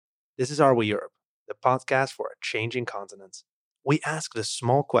This is Are We Europe, the podcast for a changing continent. We ask the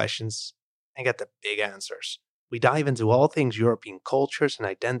small questions and get the big answers. We dive into all things European cultures and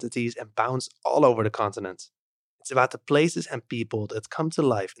identities and bounce all over the continent. It's about the places and people that come to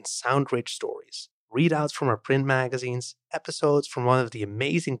life in sound-rich stories, readouts from our print magazines, episodes from one of the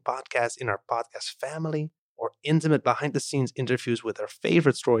amazing podcasts in our podcast family, or intimate behind-the-scenes interviews with our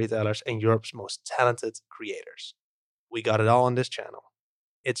favorite storytellers and Europe's most talented creators. We got it all on this channel.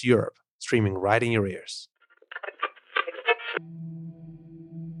 It's Europe, streaming right in your ears.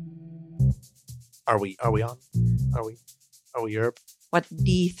 Are we on? Are we Europe? What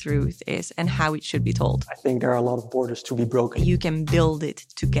the truth is and how it should be told. I think there are a lot of borders to be broken. You can build it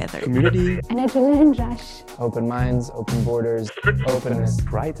together. Community, An adrenaline rush. Open minds, open borders, openness.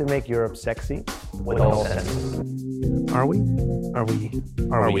 Try to make Europe sexy with all senses. Are we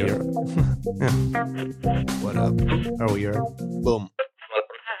Europe? What up? Are we Europe? Boom.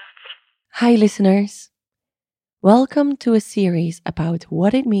 Hi, listeners. Welcome to a series about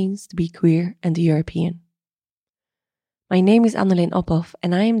what it means to be queer and European. My name is Annelien Ophoff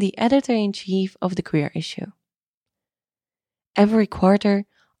and I am the editor-in-chief of The Queer Issue. Every quarter,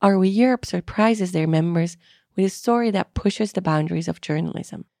 Are We Europe surprises their members with a story that pushes the boundaries of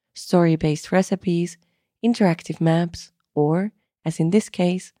journalism, story-based recipes, interactive maps, or, as in this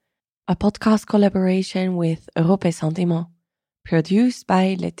case, a podcast collaboration with Europe et Sentiment, produced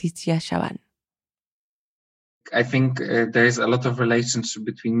by Laetitia Chaban. I think there is a lot of relationship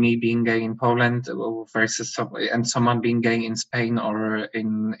between me being gay in Poland versus someone being gay in Spain or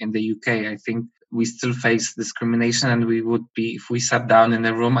in the UK. I think we still face discrimination, and we would be, if we sat down in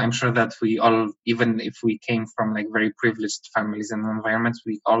a room, I'm sure that we all, even if we came from like very privileged families and environments,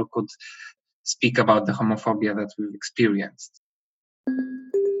 we all could speak about the homophobia that we've experienced.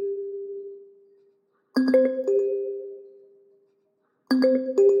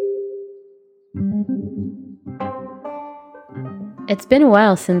 It's been a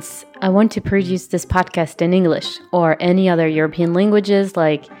while since I want to produce this podcast in English or any other European languages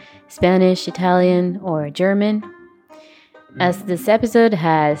like Spanish, Italian, or German. As this episode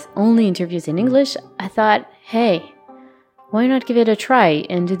has only interviews in English, I thought, hey, why not give it a try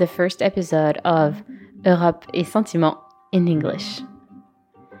and do the first episode of Europe et Sentiment in English?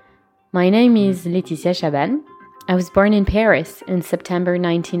 My name is Laetitia Chaban. I was born in Paris in September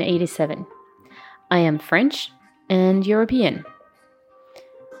 1987. I am French and European.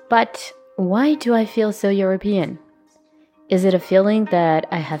 But why do I feel so European? Is it a feeling that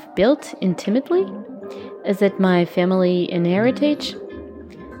I have built intimately? Is it my family and heritage?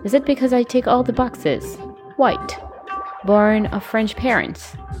 Is it because I tick all the boxes? White, born of French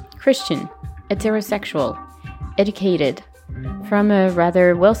parents, Christian, heterosexual, educated, from a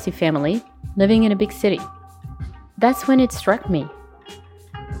rather wealthy family, living in a big city. That's when it struck me.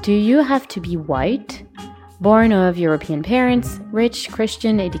 Do you have to be white? Born of European parents, rich,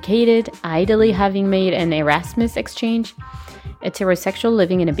 Christian, educated, ideally having made an Erasmus exchange, heterosexual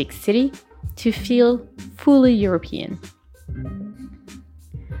living in a big city, to feel fully European.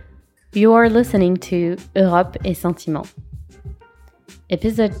 You are listening to Europe et Sentiment.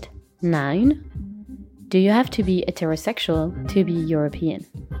 Episode 9. Do you have to be heterosexual to be European?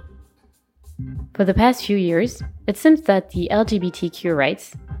 For the past few years, it seems that the LGBTQ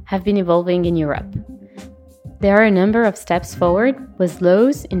rights have been evolving in Europe. There are a number of steps forward, with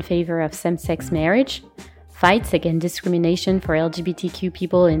laws in favor of same-sex marriage, fights against discrimination for LGBTQ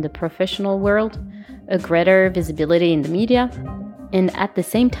people in the professional world, a greater visibility in the media, and at the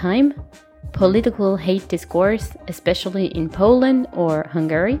same time, political hate discourse, especially in Poland or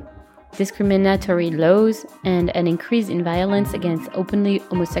Hungary, discriminatory laws, and an increase in violence against openly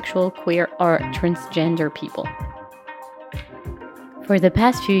homosexual, queer, or transgender people. For the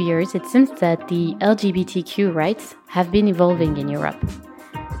past few years, it seems that the LGBTQ rights have been evolving in Europe.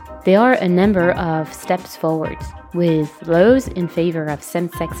 There are a number of steps forward, with laws in favor of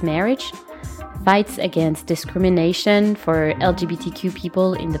same-sex marriage, fights against discrimination for LGBTQ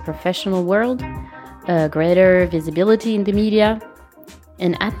people in the professional world, a greater visibility in the media,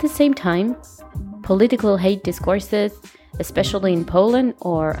 and at the same time, political hate discourses, especially in Poland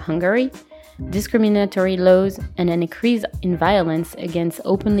or Hungary, discriminatory laws, and an increase in violence against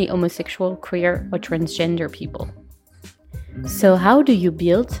openly homosexual, queer, or transgender people. So how do you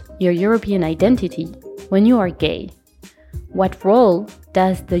build your European identity when you are gay? What role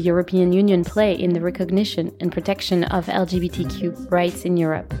does the European Union play in the recognition and protection of LGBTQ rights in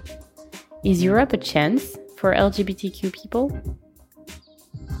Europe? Is Europe a chance for LGBTQ people?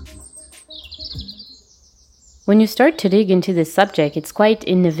 When you start to dig into this subject, it's quite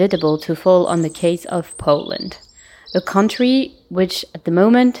inevitable to fall on the case of Poland, a country which at the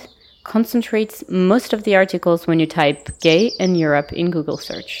moment concentrates most of the articles when you type gay and Europe in Google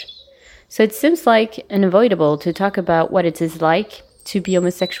search. So it seems like unavoidable to talk about what it is like to be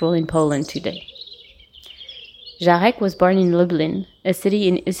homosexual in Poland today. Jarek was born in Lublin, a city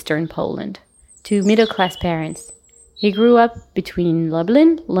in eastern Poland, to middle-class parents. He grew up between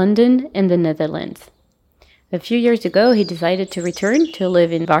Lublin, London, and the Netherlands. A few years ago, he decided to return to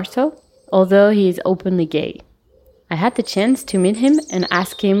live in Warsaw, although he is openly gay. I had the chance to meet him and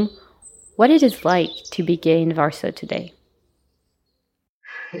ask him what it is like to be gay in Warsaw today.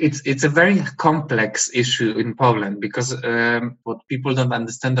 It's a very complex issue in Poland because what people don't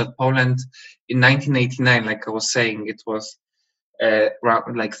understand that Poland in 1989, like I was saying, it was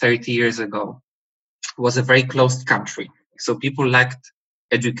around like 30 years ago, was a very closed country. So people lacked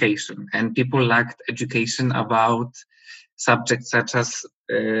education, and people lacked education about subjects such as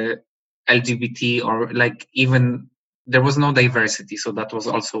LGBT, or like even there was no diversity. So that was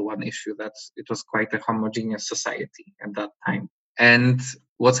also one issue, that it was quite a homogeneous society at that time. And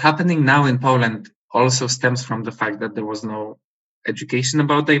what's happening now in Poland also stems from the fact that there was no education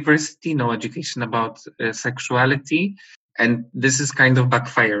about diversity, no education about sexuality. And this is kind of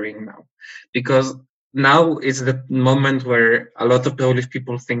backfiring now, because now is the moment where a lot of Polish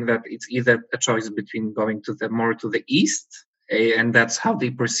people think that it's either a choice between going to the east, and that's how they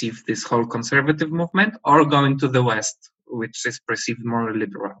perceive this whole conservative movement, or going to the west, which is perceived more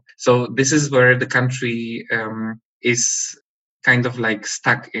liberal. So this is where the country is kind of like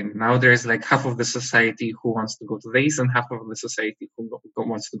stuck in. Now there's like half of the society who wants to go to the east and half of the society who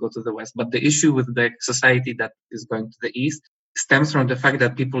wants to go to the west. But the issue with the society that is going to the east stems from the fact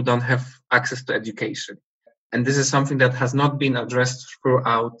that people don't have access to education. And this is something that has not been addressed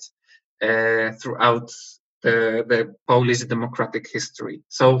throughout the Polish democratic history.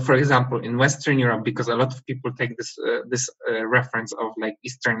 So, for example, in Western Europe, because a lot of people take this reference of like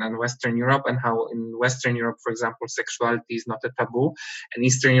Eastern and Western Europe, and how in Western Europe, for example, sexuality is not a taboo, and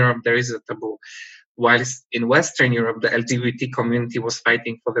Eastern Europe there is a taboo. Whilst in Western Europe, the LGBT community was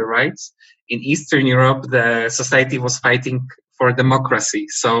fighting for the rights, in Eastern Europe, the society was fighting for democracy.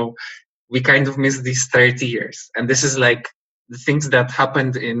 So we kind of missed these 30 years. And this is like the things that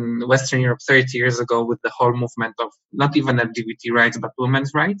happened in Western Europe 30 years ago with the whole movement of not even LGBT rights, but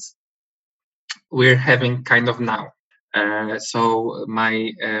women's rights, we're having kind of now. So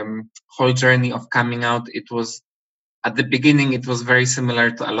my whole journey of coming out, it was, at the beginning, it was very similar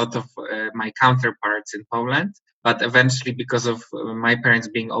to a lot of my counterparts in Poland. But eventually, because of my parents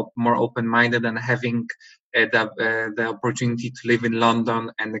being more open-minded and having the opportunity to live in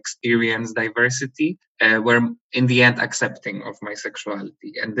London and experience diversity, were in the end accepting of my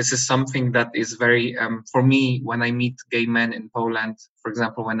sexuality. And this is something that is very, for me, when I meet gay men in Poland, for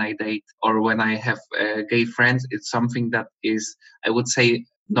example, when I date or when I have gay friends, it's something that is, I would say,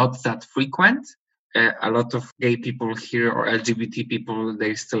 not that frequent. A lot of gay people here or LGBT people,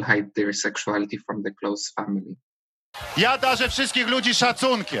 they still hide their sexuality from the close family. Ja darzę wszystkich ludzi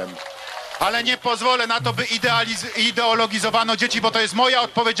szacunkiem, ale nie pozwolę na to, by ideologizowano dzieci, bo to jest moja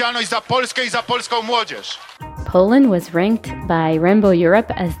odpowiedzialność za Polskę i za polską młodzież. Poland was ranked by Rainbow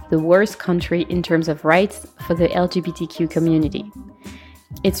Europe as the worst country in terms of rights for the LGBTQ community.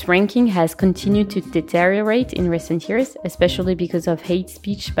 Its ranking has continued to deteriorate in recent years, especially because of hate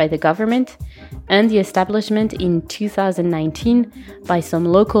speech by the government and the establishment in 2019 by some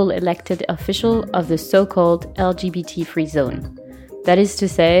local elected official of the so-called LGBT free zone. That is to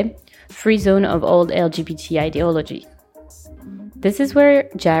say, free zone of all LGBT ideology. This is where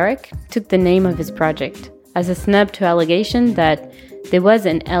Jarek took the name of his project, as a snub to allegation that there was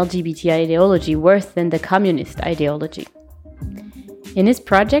an LGBT ideology worse than the communist ideology. In his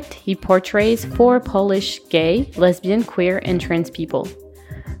project, he portrays 4 Polish gay, lesbian, queer, and trans people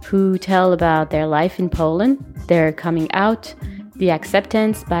who tell about their life in Poland, their coming out, the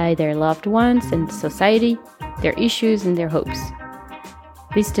acceptance by their loved ones and society, their issues and their hopes.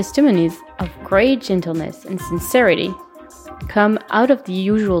 These testimonies of great gentleness and sincerity come out of the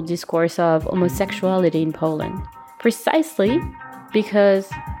usual discourse of homosexuality in Poland, precisely because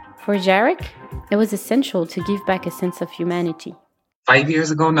for Jarek, it was essential to give back a sense of humanity. 5 years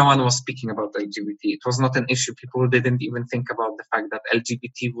ago, no one was speaking about LGBT. It was not an issue. People didn't even think about the fact that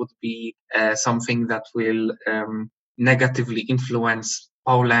LGBT would be something that will negatively influence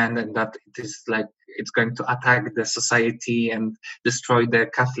Poland, and that it is like it's going to attack the society and destroy the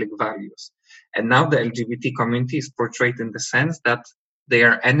Catholic values. And now the LGBT community is portrayed in the sense that they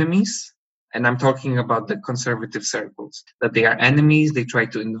are enemies. And I'm talking about the conservative circles, that they are enemies, they try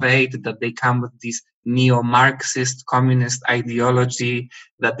to invade, that they come with this neo-Marxist communist ideology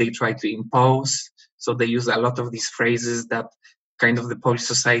that they try to impose. So they use a lot of these phrases that kind of the Polish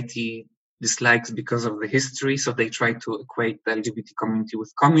society dislikes because of the history. So they try to equate the LGBT community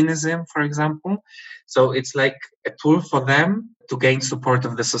with communism, for example. So it's like a tool for them to gain support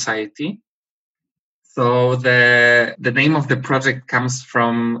of the society. So the name of the project comes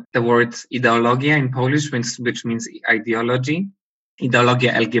from the word ideologia in Polish, which means ideology.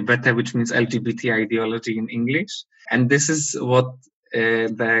 Ideologia LGBT, which means LGBT ideology in English. And this is what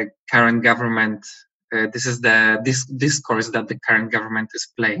the current government, this is the discourse that the current government is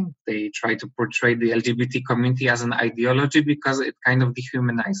playing. They try to portray the LGBT community as an ideology because it kind of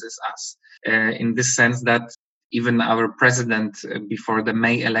dehumanizes us in this sense that even our president, before the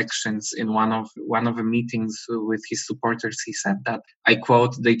May elections, in one of the meetings with his supporters, he said that, I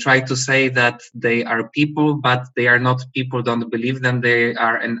quote, "They try to say that they are people, but they are not people. Don't believe them. They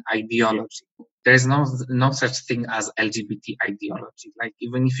are an ideology." There is no such thing as LGBT ideology. Like,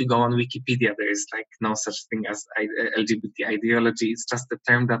 even if you go on Wikipedia, there is like no such thing as LGBT ideology. It's just a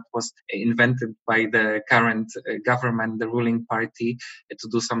term that was invented by the current government, the ruling party, to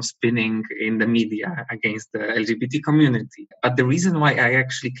do some spinning in the media against the LGBT community. But the reason why I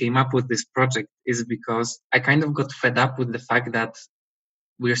actually came up with this project is because I kind of got fed up with the fact that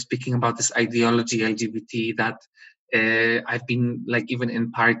we're speaking about this ideology LGBT that I've been, like, even in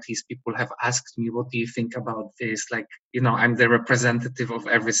parties, people have asked me, what do you think about this? Like, I'm the representative of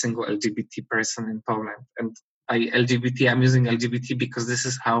every single LGBT person in Poland. And I'm using LGBT because this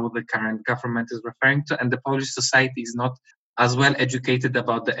is how the current government is referring to. And the Polish society is not as well educated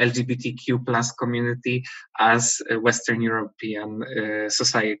about the LGBTQ plus community as Western European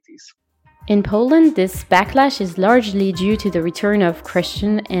societies. In Poland, this backlash is largely due to the return of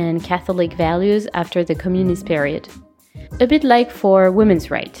Christian and Catholic values after the communist period. A bit like for women's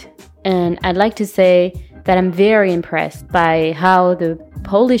rights. And I'd like to say that I'm very impressed by how the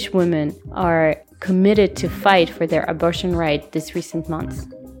Polish women are committed to fight for their abortion right this recent months.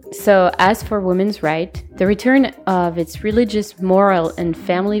 So as for women's rights, the return of its religious, moral, and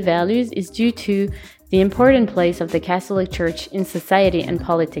family values is due to the important place of the Catholic Church in society and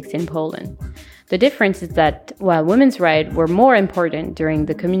politics in Poland. The difference is that while women's rights were more important during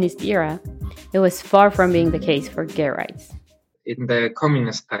the communist era, it was far from being the case for gay rights. In the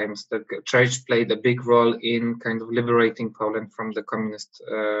communist times, the church played a big role in kind of liberating Poland from the communist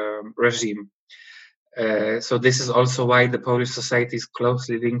regime. So this is also why the Polish society is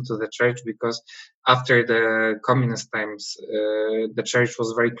closely linked to the church, because after the communist times, the church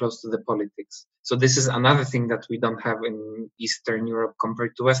was very close to the politics. So this is another thing that we don't have in Eastern Europe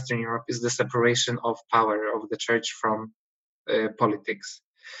compared to Western Europe, is the separation of power of the church from politics.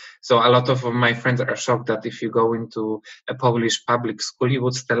 So a lot of my friends are shocked that if you go into a Polish public school, you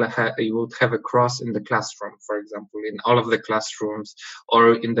would still have a cross in the classroom, for example, in all of the classrooms,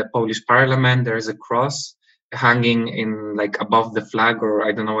 or in the Polish parliament, there is a cross hanging in, like, above the flag, or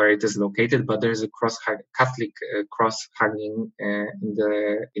I don't know where it is located, but there is a cross, Catholic cross hanging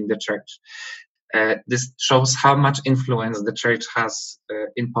in the church. This shows how much influence the church has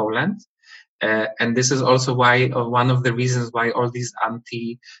in Poland. And this is also why one of the reasons why all these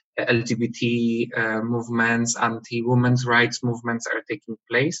anti-LGBT movements, anti-women's rights movements are taking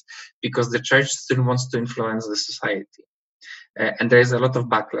place, because the church still wants to influence the society. And there is a lot of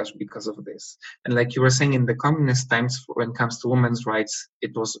backlash because of this. And like you were saying, in the communist times, when it comes to women's rights,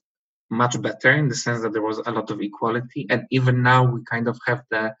 it was much better in the sense that there was a lot of equality. And even now we kind of have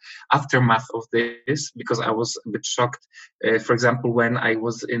the aftermath of this, because I was a bit shocked, for example, when I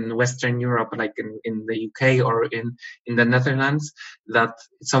was in Western Europe, like in the UK or in the Netherlands, that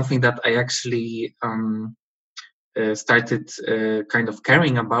it's something that I actually started kind of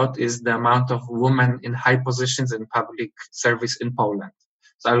caring about, is the amount of women in high positions in public service in Poland.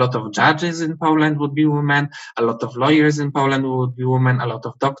 So a lot of judges in Poland would be women, a lot of lawyers in Poland would be women, a lot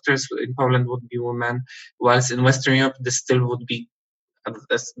of doctors in Poland would be women, whilst in Western Europe this still would be,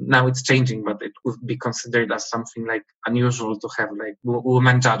 now it's changing, but it would be considered as something like unusual to have like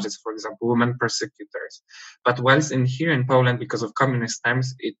women judges, for example, women prosecutors. But whilst here in Poland, because of communist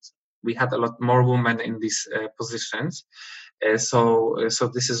times, we had a lot more women in these positions. So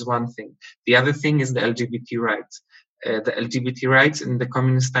this is one thing. The other thing is the LGBT rights. The LGBT rights in the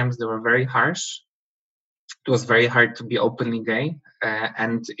communist times, they were very harsh. It was very hard to be openly gay,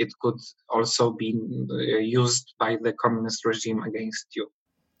 and it could also be used by the communist regime against you.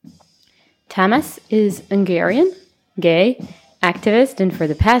 Tamas is Hungarian, gay, activist, and for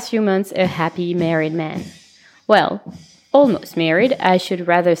the past few months, a happy married man. Well, almost married, I should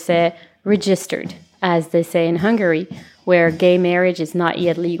rather say registered, as they say in Hungary, where gay marriage is not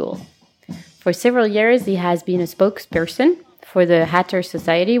yet legal. For several years, he has been a spokesperson for the Hatter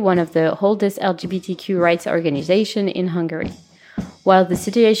Society, one of the oldest LGBTQ rights organizations in Hungary. While the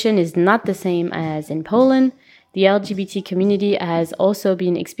situation is not the same as in Poland, the LGBT community has also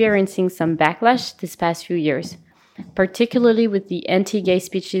been experiencing some backlash this past few years, particularly with the anti-gay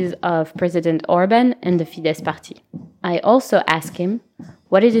speeches of President Orban and the Fidesz party. I also asked him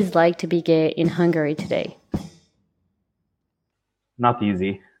what it is like to be gay in Hungary today. Not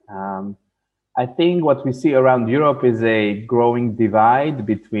easy. I think what we see around Europe is a growing divide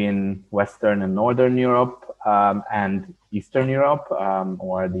between Western and Northern Europe and Eastern Europe,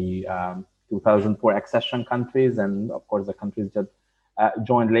 or the 2004 accession countries, and of course the countries that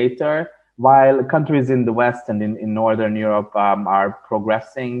joined later. While countries in the West and in Northern Europe are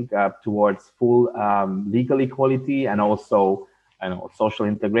progressing towards full legal equality and also social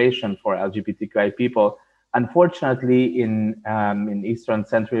integration for LGBTQI people, unfortunately, in Eastern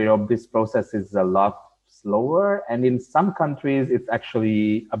Central Europe, this process is a lot slower, and in some countries, it's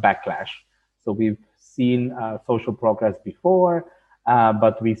actually a backlash. So we've seen social progress before,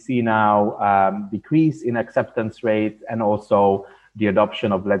 but we see now decrease in acceptance rate and also the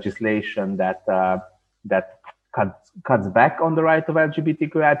adoption of legislation that cuts back on the right of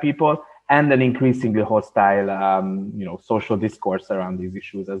LGBTQI people, and an increasingly hostile, social discourse around these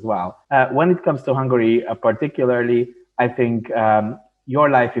issues as well. When it comes to Hungary, particularly, I think your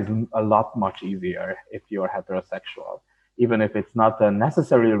life is a lot much easier if you're heterosexual. Even if it's not a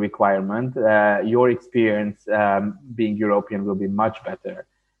necessary requirement, your experience being European will be much better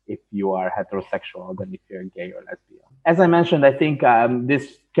if you are heterosexual than if you're gay or lesbian. As I mentioned, I think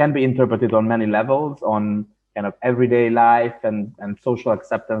this can be interpreted on many levels, on kind of everyday life and social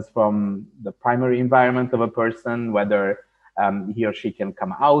acceptance from the primary environment of a person, whether he or she can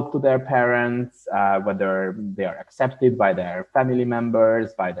come out to their parents, whether they are accepted by their family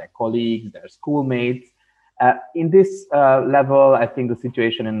members, by their colleagues, their schoolmates. In this level, I think the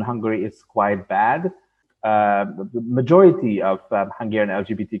situation in Hungary is quite bad. The majority of Hungarian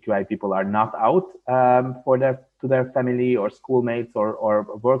LGBTQI people are not out to their family or schoolmates or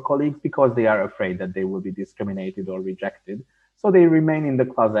work colleagues because they are afraid that they will be discriminated or rejected. So they remain in the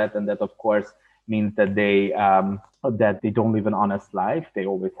closet, and that, of course, means that they don't live an honest life. They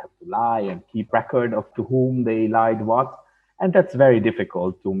always have to lie and keep record of to whom they lied what, and that's very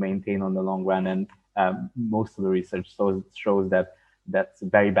difficult to maintain on the long run. And most of the research shows that that's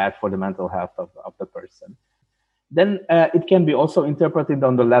very bad for the mental health of the person. Then it can be also interpreted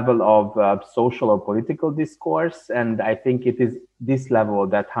on the level of social or political discourse. And I think it is this level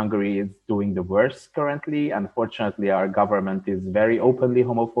that Hungary is doing the worst currently. Unfortunately, our government is very openly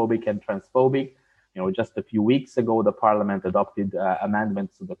homophobic and transphobic. Just a few weeks ago, the parliament adopted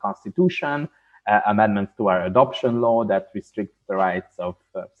amendments to the constitution, amendments to our adoption law that restrict the rights of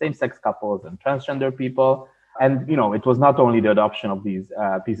same-sex couples and transgender people. And, it was not only the adoption of these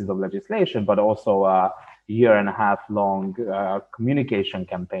pieces of legislation, but also a year-and-a-half-long communication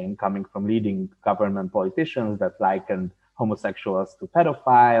campaign coming from leading government politicians that likened homosexuals to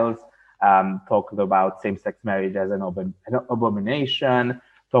pedophiles, talked about same-sex marriage as an abomination,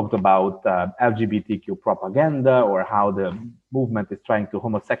 talked about LGBTQ propaganda, or how the movement is trying to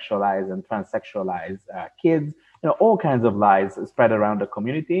homosexualize and transsexualize kids. All kinds of lies spread around the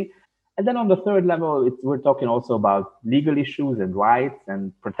community. And then on the third level, we're talking also about legal issues and rights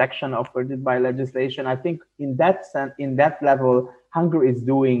and protection offered by legislation. I think in that sense, in that level, Hungary is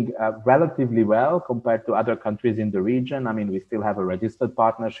doing relatively well compared to other countries in the region. I mean, we still have a Registered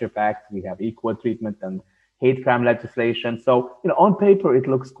Partnership Act, we have equal treatment and hate crime legislation. So, on paper, it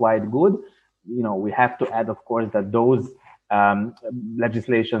looks quite good. We have to add, of course, that those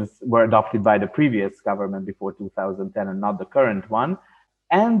legislations were adopted by the previous government before 2010 and not the current one.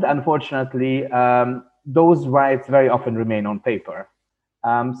 And unfortunately, those rights very often remain on paper.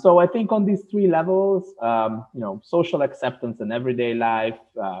 So I think on these three levels, social acceptance in everyday life,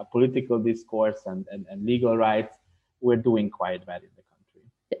 political discourse, and legal rights, we're doing quite bad in the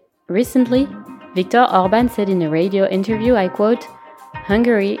country. Recently, Viktor Orban said in a radio interview, I quote,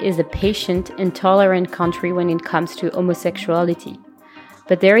 "Hungary is a patient and tolerant country when it comes to homosexuality.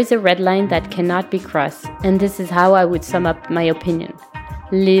 But there is a red line that cannot be crossed, and this is how I would sum up my opinion.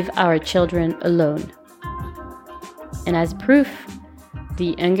 Leave our children alone." And as proof,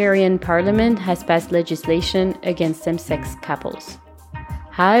 the Hungarian parliament has passed legislation against same-sex couples.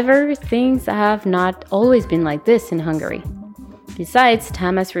 However, things have not always been like this in Hungary. Besides,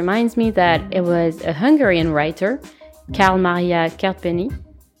 Tamás reminds me that it was a Hungarian writer, Karl Maria Kertbeny,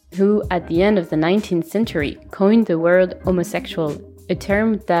 who at the end of the 19th century coined the word homosexual, a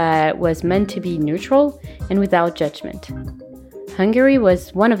term that was meant to be neutral and without judgment. Hungary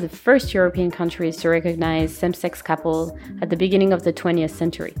was one of the first European countries to recognize same-sex couples at the beginning of the 20th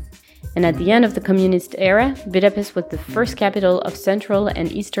century. And at the end of the communist era, Budapest was the first capital of Central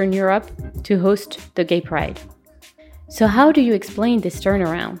and Eastern Europe to host the Gay Pride. So how do you explain this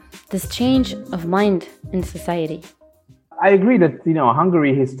turnaround, this change of mind in society? I agree that,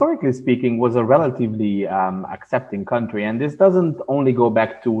 Hungary, historically speaking, was a relatively accepting country. And this doesn't only go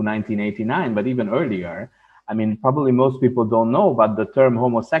back to 1989, but even earlier. I mean, probably most people don't know, but the term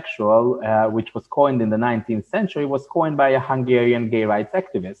homosexual, which was coined in the 19th century, was coined by a Hungarian gay rights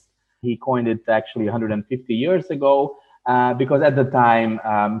activist. He coined it actually 150 years ago, because at the time,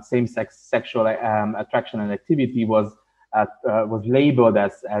 same-sex sexual attraction and activity was labeled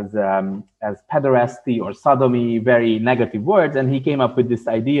as pederasty or sodomy, very negative words. And he came up with this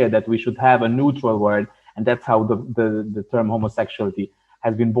idea that we should have a neutral word, and that's how the term homosexuality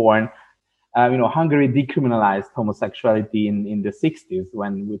has been born. Hungary decriminalized homosexuality in the 60s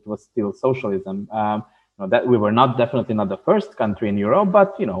when it was still socialism. That we were definitely not the first country in Europe,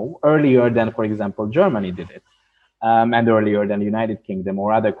 but earlier than, for example, Germany did it, and earlier than the United Kingdom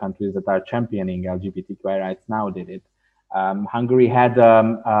or other countries that are championing LGBTQI rights now did it. Hungary had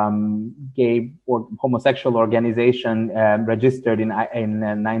gay or homosexual organization registered in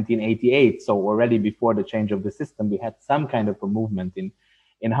 1988. So already before the change of the system, we had some kind of a movement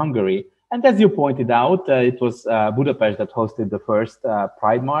in Hungary. And as you pointed out, it was Budapest that hosted the first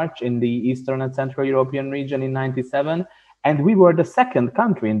Pride March in the Eastern and Central European region in 1997. And we were the second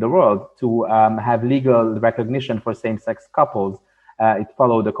country in the world to have legal recognition for same-sex couples. It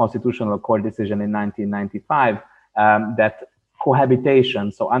followed the Constitutional Court decision in 1995 that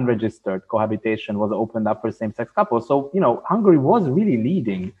cohabitation, so unregistered cohabitation, was opened up for same-sex couples. So, Hungary was really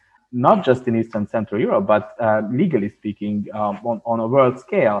leading, not just in Eastern Central Europe, but legally speaking, on a world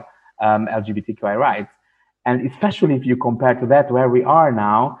scale, LGBTQI rights. And especially if you compare to that, where we are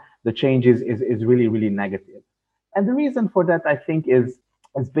now, the change is really, really negative. And the reason for that, I think, is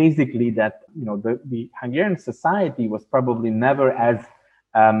basically that, the Hungarian society was probably never as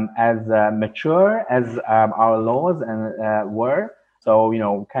mature as our laws were. So,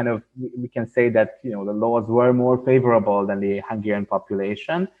 we can say that, the laws were more favorable than the Hungarian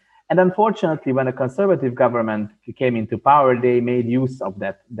population. And unfortunately, when a conservative government came into power, they made use of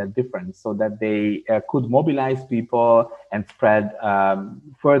that difference so that they could mobilize people and spread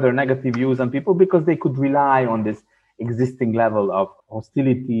further negative views on people because they could rely on this existing level of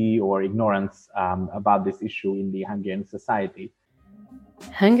hostility or ignorance about this issue in the Hungarian society.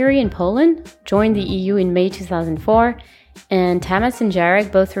 Hungary and Poland joined the EU in May 2004, and Tamás and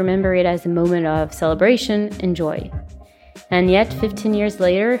Jarek both remember it as a moment of celebration and joy. And yet, 15 years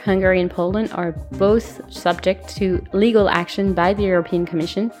later, Hungary and Poland are both subject to legal action by the European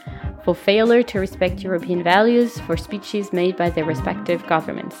Commission for failure to respect European values for speeches made by their respective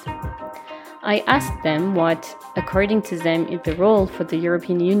governments. I asked them what, according to them, is the role for the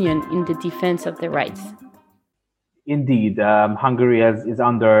European Union in the defense of their rights. Indeed, Hungary is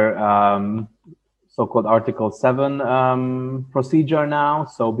under so-called Article 7 procedure now.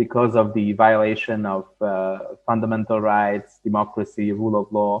 So because of the violation of fundamental rights, democracy, rule of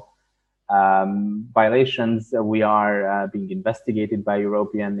law violations, we are being investigated by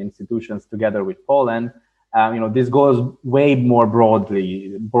European institutions together with Poland. This goes way more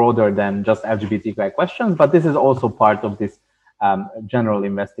broader than just LGBTQI questions, but this is also part of this general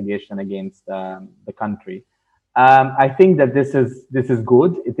investigation against the country. I think that this is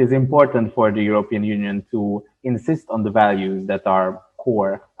good. It is important for the European Union to insist on the values that are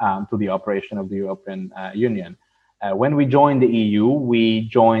core to the operation of the European Union. When we joined the EU, we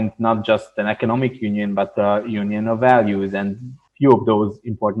joined not just an economic union, but a union of values. And few of those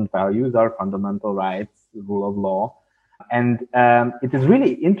important values are fundamental rights, rule of law. And it is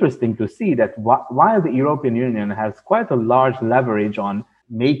really interesting to see that while the European Union has quite a large leverage on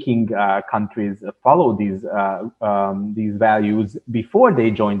making countries follow these values before they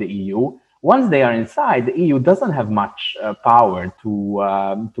join the EU, once they are inside, the EU doesn't have much power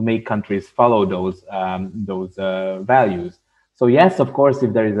to make countries follow those values. So yes, of course,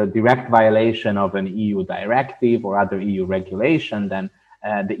 if there is a direct violation of an EU directive or other EU regulation, then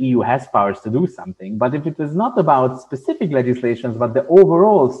the EU has powers to do something. But if it is not about specific legislations, but the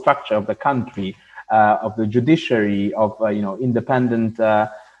overall structure of the country, of the judiciary, of independent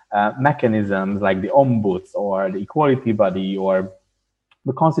mechanisms like the ombuds or the equality body or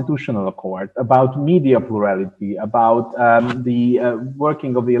the constitutional court, about media plurality, about the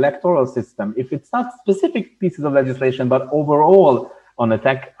working of the electoral system, if it's not specific pieces of legislation, but overall on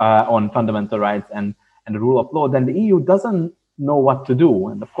attack on fundamental rights and the rule of law, then the EU doesn't know what to do.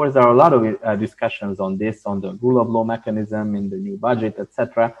 And of course, there are a lot of discussions on this, on the rule of law mechanism in the new budget,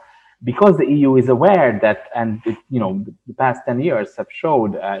 etc. because the EU is aware that, and the past 10 years have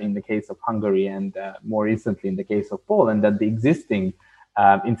showed in the case of Hungary and more recently in the case of Poland, that the existing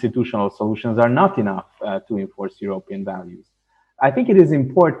institutional solutions are not enough to enforce European values. I think it is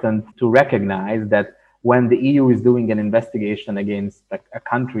important to recognize that when the EU is doing an investigation against a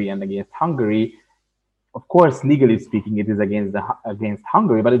country and against Hungary, of course, legally speaking, it is against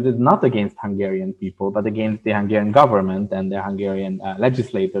Hungary, but it is not against Hungarian people, but against the Hungarian government and the Hungarian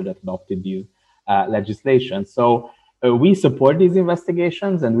legislator that adopted these legislation. So we support these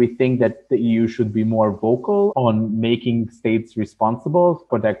investigations, and we think that the EU should be more vocal on making states responsible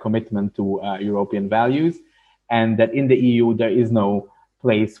for their commitment to European values, and that in the EU there is no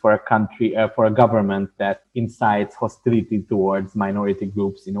place for a country, for a government that incites hostility towards minority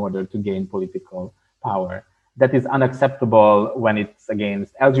groups in order to gain political power. That is unacceptable when it's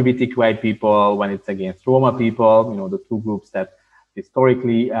against LGBTQI people, when it's against Roma people, the two groups that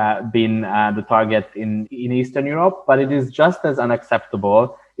historically been the target in Eastern Europe. But it is just as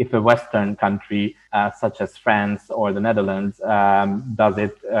unacceptable if a Western country such as France or the Netherlands does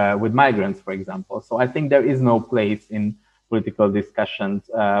it with migrants, for example. So I think there is no place in political discussions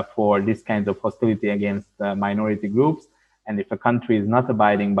for this kind of hostility against minority groups. And if a country is not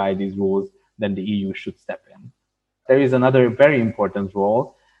abiding by these rules, then the EU should step in. There is another very important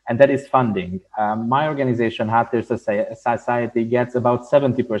role, and that is funding. My organization, Háttér Society, gets about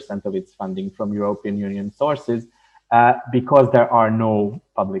 70% of its funding from European Union sources because there are no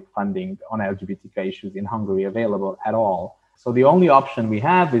public funding on LGBTQ issues in Hungary available at all. So the only option we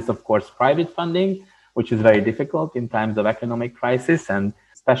have is, of course, private funding, which is very difficult in times of economic crisis, and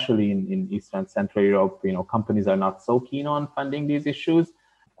especially in Eastern and Central Europe, companies are not so keen on funding these issues.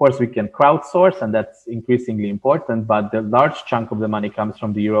 Of course, we can crowdsource, and that's increasingly important, but the large chunk of the money comes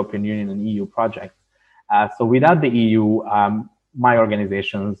from the European Union and EU projects. So without the EU, my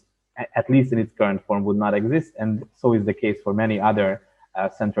organizations, at least in its current form, would not exist. And so is the case for many other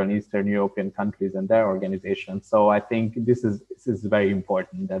Central and Eastern European countries and their organizations. So I think this is very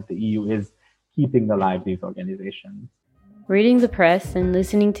important, that the EU is keeping alive these organizations. Reading the press and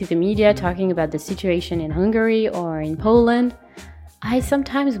listening to the media talking about the situation in Hungary or in Poland, I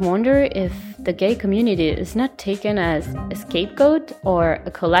sometimes wonder if the gay community is not taken as a scapegoat or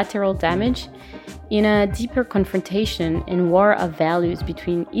a collateral damage in a deeper confrontation and war of values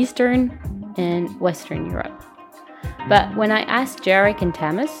between Eastern and Western Europe. But when I ask Jarek and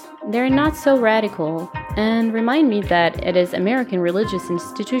Tamas, they're not so radical and remind me that it is American religious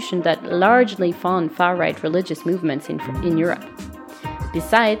institutions that largely fund far-right religious movements in Europe.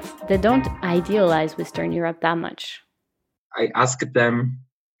 Besides, they don't idealize Western Europe that much. I asked them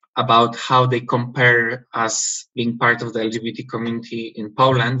about how they compare us being part of the LGBT community in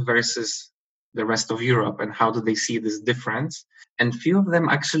Poland versus the rest of Europe, and how do they see this difference. And few of them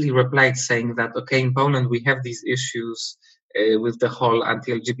actually replied saying that, okay, in Poland we have these issues with the whole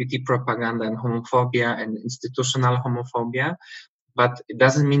anti-LGBT propaganda and homophobia and institutional homophobia, but it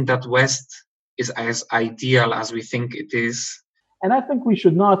doesn't mean that West is as ideal as we think it is. And I think we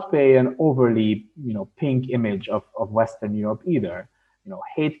should not pay an overly, pink image of Western Europe either.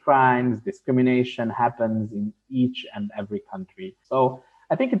 Hate crimes, discrimination happens in each and every country. So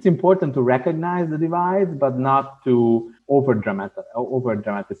I think it's important to recognize the divides, but not to over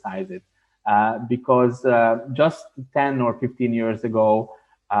dramatize it. Because just 10 or 15 years ago,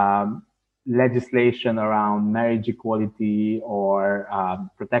 legislation around marriage equality or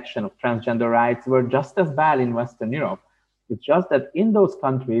protection of transgender rights were just as bad in Western Europe. It's just that in those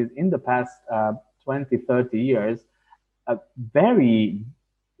countries, in the past 20, 30 years, really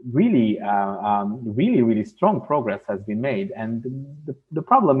strong progress has been made. And the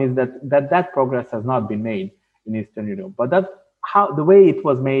problem is that progress has not been made in Eastern Europe. But the way it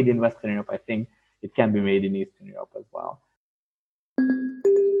was made in Western Europe, I think it can be made in Eastern Europe as well.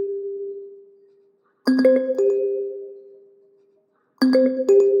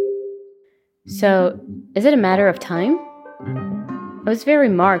 So, is it a matter of time? I was very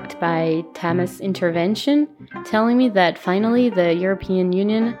marked by Tamas' intervention, telling me that finally the European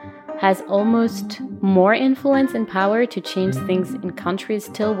Union has almost more influence and power to change things in countries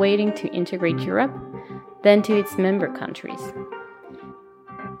still waiting to integrate Europe than to its member countries.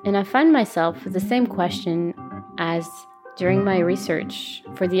 And I find myself with the same question as during my research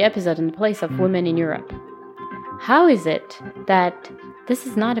for the episode on the place of women in Europe. How is it that this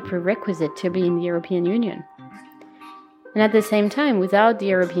is not a prerequisite to be in the European Union? And at the same time, without the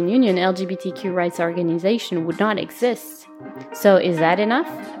European Union, LGBTQ rights organization would not exist. So is that enough?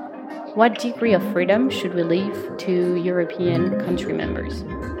 What degree of freedom should we leave to European country members?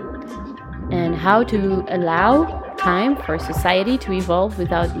 And how to allow time for society to evolve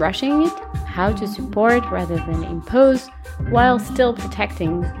without rushing it, how to support rather than impose, while still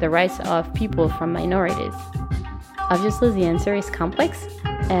protecting the rights of people from minorities. Obviously, the answer is complex,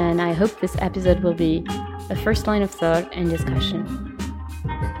 and I hope this episode will be a first line of thought and discussion.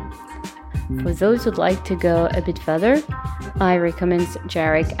 For those who'd like to go a bit further, I recommend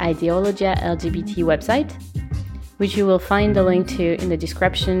Jarek Ideologia LGBT website, which you will find the link to in the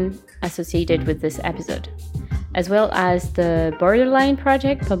description associated with this episode, as well as the Borderline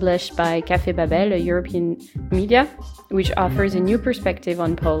project published by Café Babel, a European media, which offers a new perspective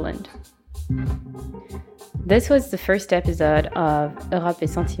on Poland. This was the first episode of Europe et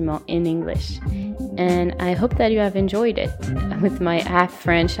Sentiment in English, and I hope that you have enjoyed it with my half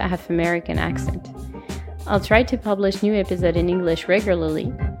French, half American accent. I'll try to publish new episodes in English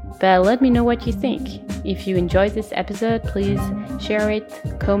regularly, but let me know what you think. If you enjoyed this episode, please share it,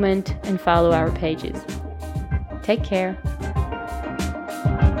 comment, and follow our pages. Take care.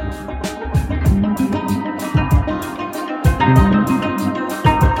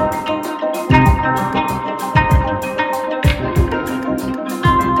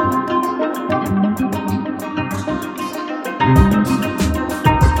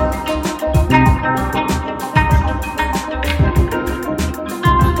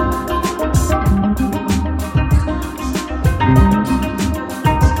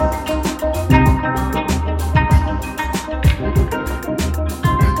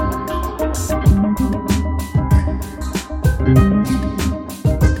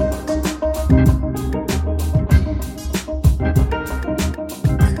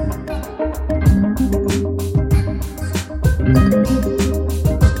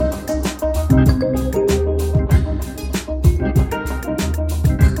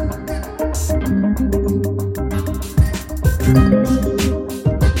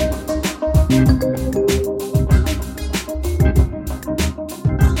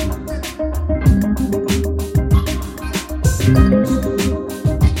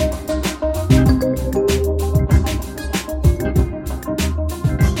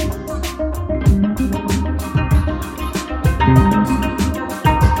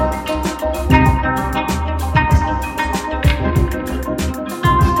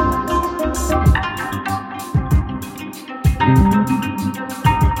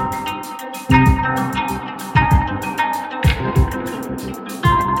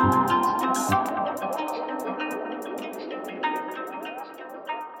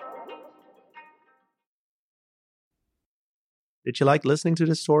 Did you like listening to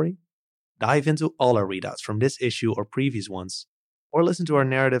this story? Dive into all our readouts from this issue or previous ones, or listen to our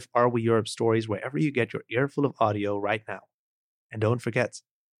narrative Are We Europe stories wherever you get your earful of audio right now. And don't forget,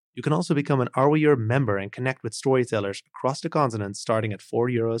 you can also become an Are We Europe member and connect with storytellers across the continent starting at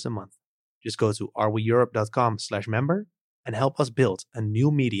 €4 a month. Just go to areweeurope.com/member and help us build a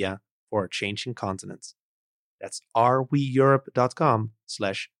new media for a changing continent. That's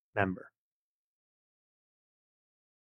areweeurope.com/member.